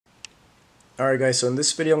Alright guys, so in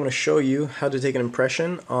this video I'm going to show you how to take an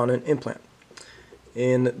impression on an implant.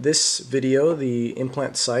 In this video the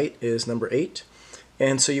implant site is number 8,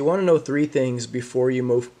 and so you want to know 3 things before you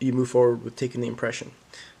move forward with taking the impression.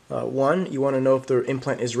 One, you want to know if the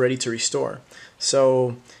implant is ready to restore.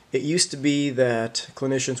 So it used to be that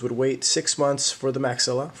clinicians would wait 6 months for the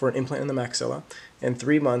maxilla, for an implant in the maxilla, and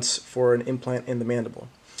 3 months for an implant in the mandible.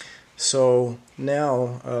 So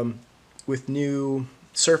now with new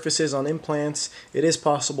surfaces on implants, it is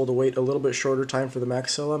possible to wait a little bit shorter time for the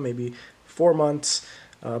maxilla, maybe 4 months,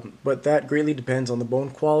 but that greatly depends on the bone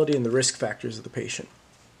quality and the risk factors of the patient.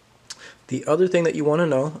 The other thing that you want to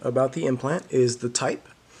know about the implant is the type.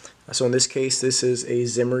 So in this case, this is a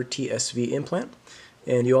Zimmer TSV implant,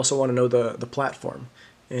 and you also want to know the platform.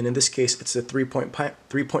 And in this case, it's a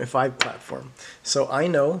 3.5 platform. So I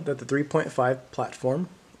know that the 3.5 platform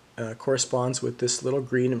corresponds with this little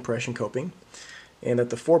green impression coping, and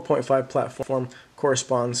that the 4.5 platform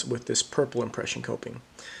corresponds with this purple impression coping.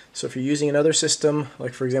 So if you're using another system,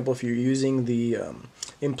 like for example if you're using the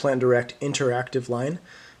Implant Direct interactive line,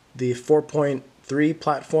 the 4.3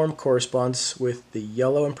 platform corresponds with the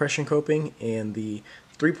yellow impression coping, and the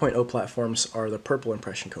 3.0 platforms are the purple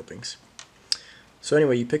impression copings. So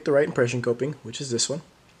anyway, you pick the right impression coping, which is this one,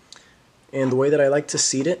 and the way that I like to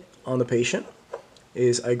seat it on the patient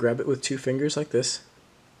is I grab it with 2 fingers like this,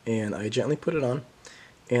 and I gently put it on,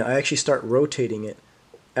 and I actually start rotating it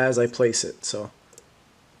as I place it. So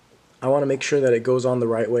I want to make sure that it goes on the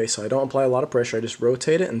right way, so I don't apply a lot of pressure. I just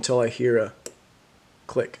rotate it until I hear a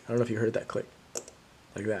click. I don't know if you heard that click,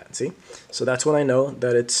 like that, see? So that's when I know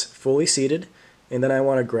that it's fully seated, and then I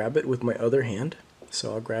want to grab it with my other hand.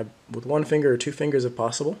 So I'll grab with 1 finger or 2 fingers if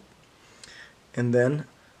possible, and then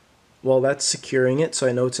while that's securing it so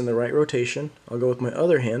I know it's in the right rotation, I'll go with my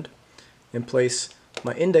other hand and place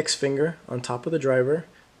my index finger on top of the driver,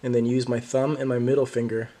 and then use my thumb and my middle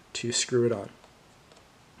finger to screw it on.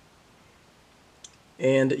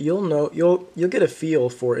 And you'll get a feel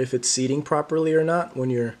for if it's seating properly or not when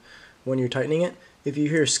you're tightening it. If you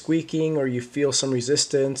hear squeaking or you feel some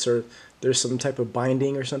resistance or there's some type of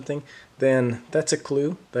binding or something, then that's a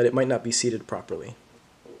clue that it might not be seated properly.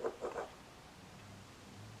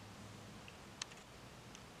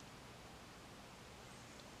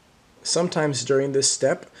 Sometimes during this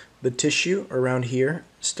step, the tissue around here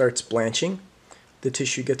starts blanching. The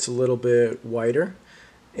tissue gets a little bit whiter,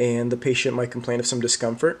 and the patient might complain of some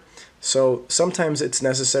discomfort. So sometimes it's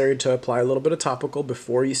necessary to apply a little bit of topical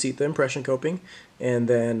before you seat the impression coping, and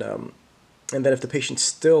then if the patient's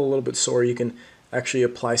still a little bit sore, you can actually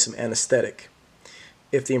apply some anesthetic.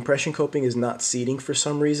 If the impression coping is not seating for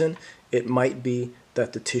some reason, it might be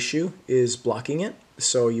that the tissue is blocking it.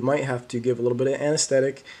 So you might have to give a little bit of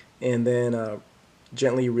anesthetic and then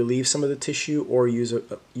gently relieve some of the tissue, or use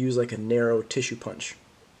like a narrow tissue punch.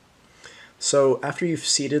 So after you've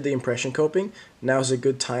seated the impression coping, now's a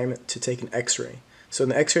good time to take an x-ray. So in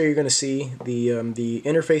the x-ray you're going to see the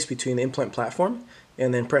interface between the implant platform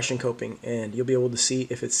and the impression coping, and you'll be able to see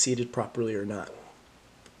if it's seated properly or not.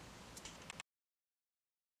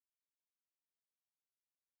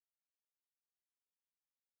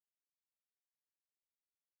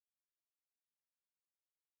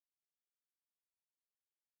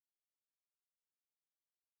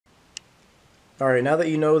 Alright, now that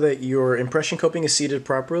you know that your impression coping is seated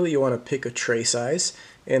properly, you want to pick a tray size.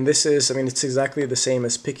 And this is, it's exactly the same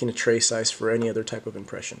as picking a tray size for any other type of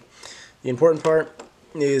impression. The important part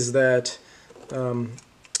is that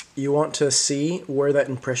you want to see where that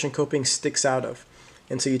impression coping sticks out of.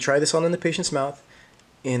 And so you try this on in the patient's mouth,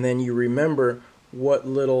 and then you remember what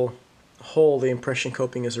little hole the impression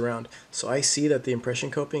coping is around. So I see that the impression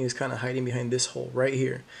coping is kind of hiding behind this hole right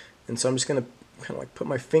here. And so I'm just going to kind of like put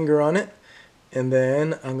my finger on it, and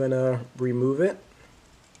then I'm going to remove it.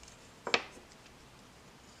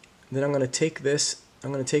 Then I'm going to take this,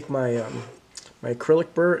 I'm going to take my my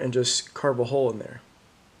acrylic burr and just carve a hole in there.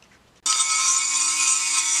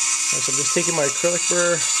 So I'm just taking my acrylic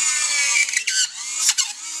burr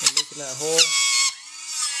and making that hole.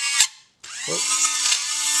 Whoop.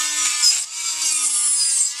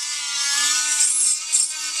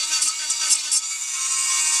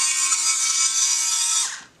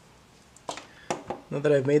 Now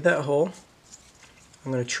that I've made that hole,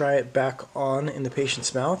 I'm going to try it back on in the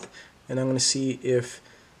patient's mouth, and I'm going to see if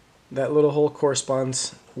that little hole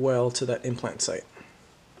corresponds well to that implant site.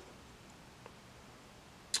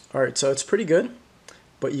 Alright, so it's pretty good,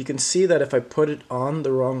 but you can see that if I put it on in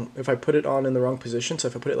the wrong position, so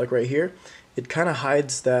if I put it like right here, it kind of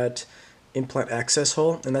hides that implant access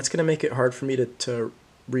hole, and that's going to make it hard for me to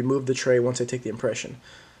remove the tray once I take the impression.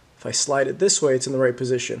 If I slide it this way, it's in the right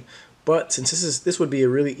position. But since this would be a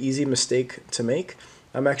really easy mistake to make,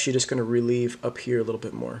 I'm actually just going to relieve up here a little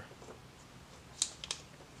bit more.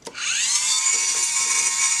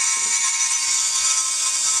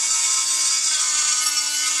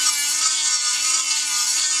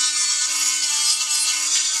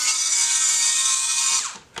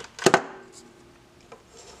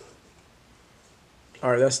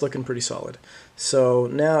 Alright, that's looking pretty solid. So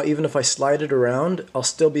now even if I slide it around, I'll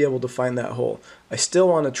still be able to find that hole. I still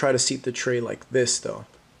want to try to seat the tray like this though,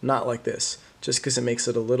 not like this, just because it makes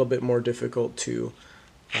it a little bit more difficult to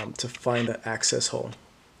find that access hole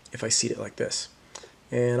if I seat it like this.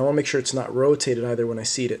 And I want to make sure it's not rotated either when I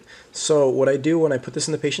seat it. So what I do when I put this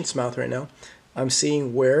in the patient's mouth right now, I'm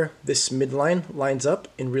seeing where this midline lines up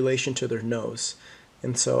in relation to their nose.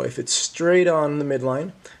 And so if it's straight on the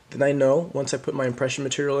midline, then I know once I put my impression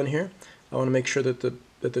material in here, I want to make sure that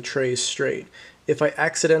the tray is straight. If I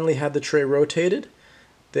accidentally had the tray rotated,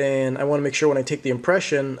 then I want to make sure when I take the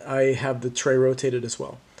impression, I have the tray rotated as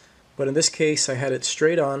well. But in this case, I had it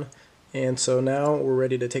straight on, and so now we're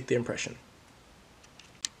ready to take the impression.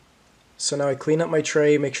 So now I clean up my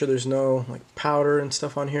tray, make sure there's no powder and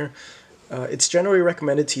stuff on here. It's generally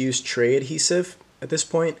recommended to use tray adhesive at this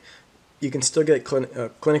point. You can still get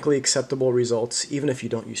clinically acceptable results even if you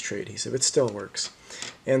don't use tray adhesive. It still works.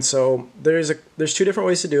 And so there's two different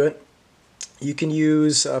ways to do it. You can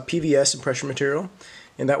use PVS impression material,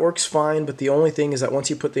 and that works fine, but the only thing is that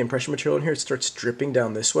once you put the impression material in here, it starts dripping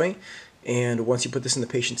down this way. And once you put this in the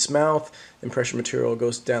patient's mouth, impression material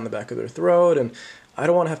goes down the back of their throat, and I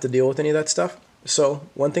don't want to have to deal with any of that stuff. So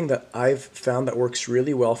one thing that I've found that works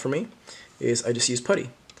really well for me is I just use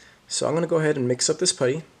putty. So I'm going to go ahead and mix up this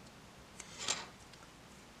putty.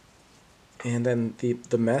 And then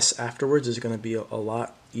the mess afterwards is going to be a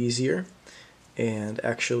lot easier, and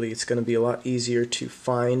actually it's going to be a lot easier to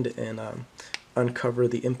find and uncover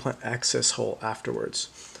the implant access hole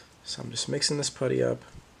afterwards. So I'm just mixing this putty up.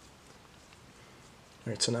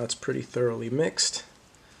 Alright, so now it's pretty thoroughly mixed.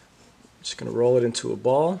 I'm just going to roll it into a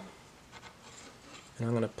ball, and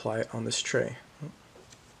I'm going to apply it on this tray.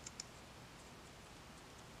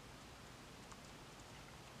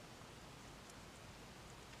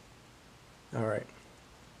 Alright,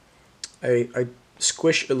 I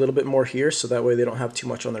squish a little bit more here so that way they don't have too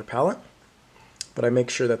much on their palate, but I make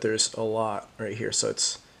sure that there's a lot right here so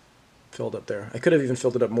it's filled up there. I could have even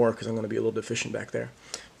filled it up more because I'm going to be a little deficient back there.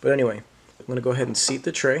 But anyway, I'm going to go ahead and seat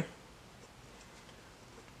the tray,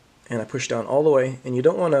 and I push down all the way, and you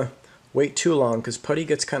don't want to wait too long because putty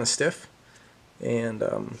gets kind of stiff, and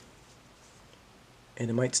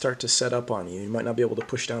it might start to set up on you. You might not be able to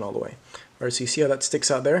push down all the way. Alright, so you see how that sticks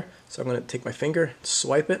out there? So I'm going to take my finger,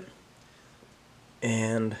 swipe it,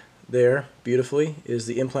 and there, beautifully, is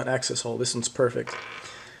the implant access hole. This one's perfect.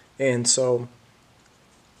 And so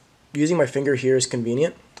using my finger here is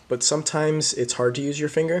convenient, but sometimes it's hard to use your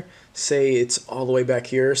finger. Say it's all the way back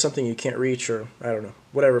here or something you can't reach, or I don't know,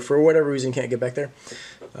 whatever, for whatever reason you can't get back there.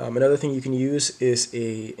 Another thing you can use is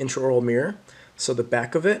a intraoral mirror. So the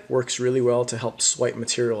back of it works really well to help swipe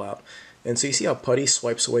material out. And so you see how putty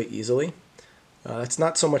swipes away easily? That's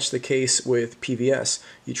not so much the case with PVS.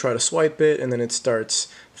 You try to swipe it and then it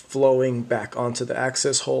starts flowing back onto the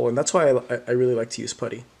access hole, and that's why I really like to use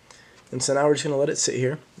putty. And so now we're just going to let it sit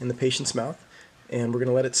here in the patient's mouth, and we're going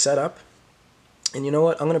to let it set up. And you know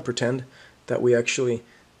what? I'm going to pretend that we actually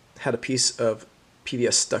had a piece of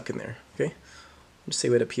PVS stuck in there. Okay? Just say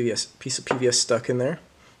we had a piece of PVS stuck in there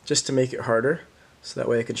just to make it harder, so that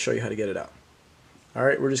way I can show you how to get it out.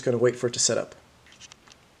 Alright, we're just going to wait for it to set up.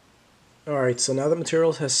 Alright, so now the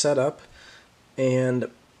material has set up, and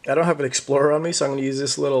I don't have an Explorer on me, so I'm going to use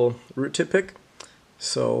this little root tip pick.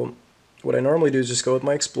 So what I normally do is just go with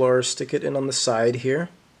my Explorer, stick it in on the side here.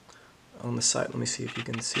 On the side, let me see if you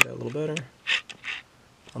can see that a little better.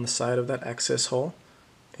 On the side of that access hole,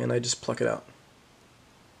 and I just pluck it out.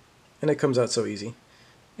 And it comes out so easy.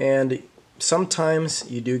 And sometimes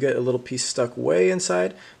you do get a little piece stuck way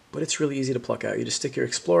inside, but it's really easy to pluck out. You just stick your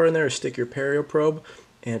Explorer in there, or stick your perio probe,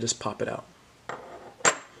 and just pop it out.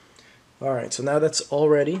 Alright, so now that's all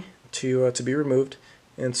ready to be removed,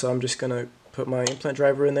 and so I'm just going to put my implant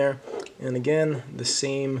driver in there, and again, the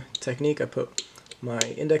same technique. I put my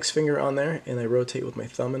index finger on there, and I rotate with my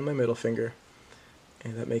thumb and my middle finger,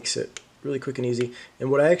 and that makes it really quick and easy.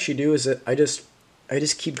 And what I actually do is that I just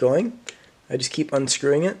keep going. I just keep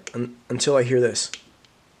unscrewing it until I hear this.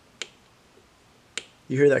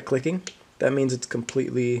 You hear that clicking? That means it's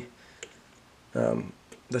completely,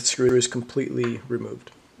 that screw is completely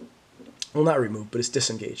removed. Well, not removed, but it's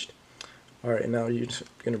disengaged. Alright, now you're just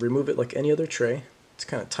going to remove it like any other tray. It's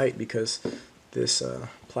kind of tight because this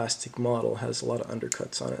plastic model has a lot of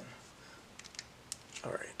undercuts on it.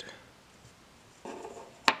 All right.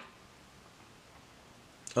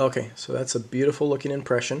 Okay, so that's a beautiful looking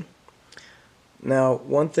impression. Now,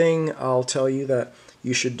 one thing I'll tell you that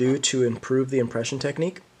you should do to improve the impression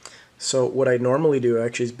technique. So what I normally do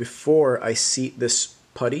actually is before I seat this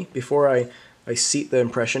putty, before I seat the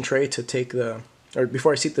impression tray to take the, or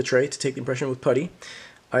before I seat the tray to take the impression with putty,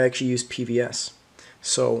 I actually use PVS.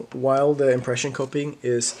 So while the impression coping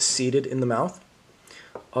is seated in the mouth,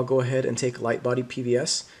 I'll go ahead and take light body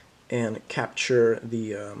PVS and capture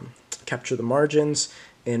the margins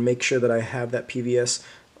and make sure that I have that PVS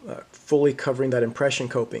fully covering that impression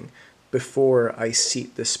coping before I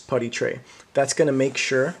seat this putty tray. That's going to make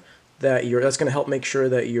sure that that's going to help make sure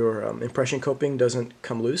that your impression coping doesn't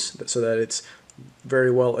come loose, so that it's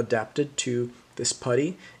very well adapted to this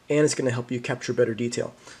putty, and it's going to help you capture better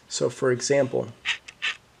detail. So for example,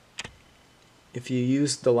 if you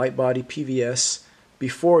use the light body PVS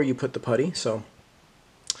before you put the putty, so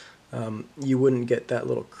you wouldn't get that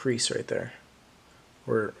little crease right there,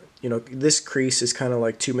 where this crease is kind of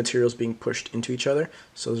like two materials being pushed into each other.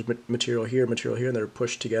 So there's material here, and they're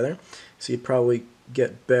pushed together. So you'd probably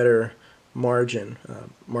get better margin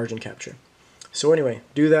capture. So anyway,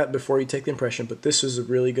 do that before you take the impression, but this is a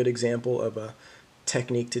really good example of a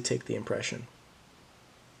technique to take the impression.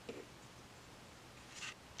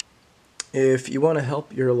 If you want to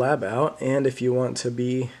help your lab out, and if you want to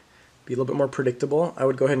be a little bit more predictable, I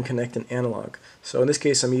would go ahead and connect an analog. So in this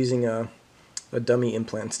case, I'm using a dummy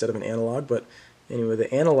implant instead of an analog, but anyway,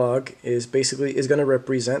 the analog is basically going to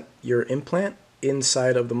represent your implant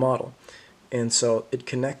inside of the model, and so it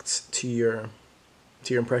connects to your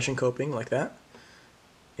impression coping like that.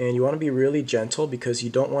 And you want to be really gentle because you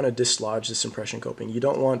don't want to dislodge this impression coping. You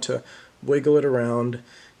don't want to wiggle it around.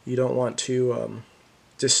 You don't want to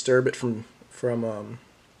disturb it from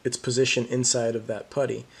its position inside of that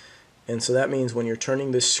putty. And so that means when you're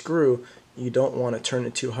turning this screw, you don't want to turn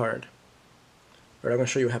it too hard. All right, I'm going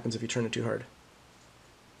to show you what happens if you turn it too hard.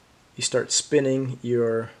 You start spinning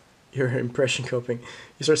your impression coping.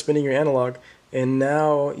 You start spinning your analog, and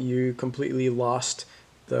now you completely lost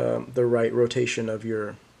the right rotation of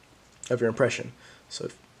your impression. So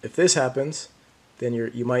if this happens, then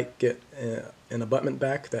you might get an abutment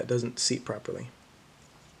back that doesn't seat properly.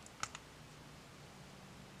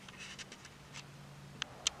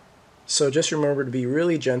 So just remember to be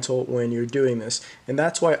really gentle when you're doing this, and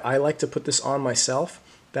that's why I like to put this on myself.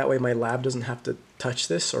 That way my lab doesn't have to touch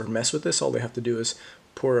this or mess with this. All they have to do is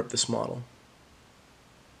pour up this model.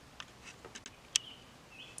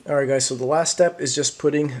 Alright guys, so the last step is just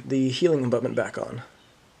putting the healing abutment back on.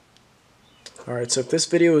 Alright, so if this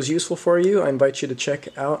video was useful for you, I invite you to check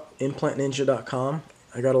out implantninja.com.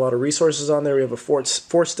 I got a lot of resources on there. We have a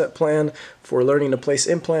four-step plan for learning to place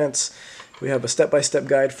implants. We have a step-by-step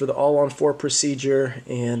guide for the all-on-4 procedure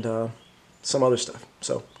and some other stuff.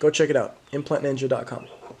 So go check it out, implantninja.com.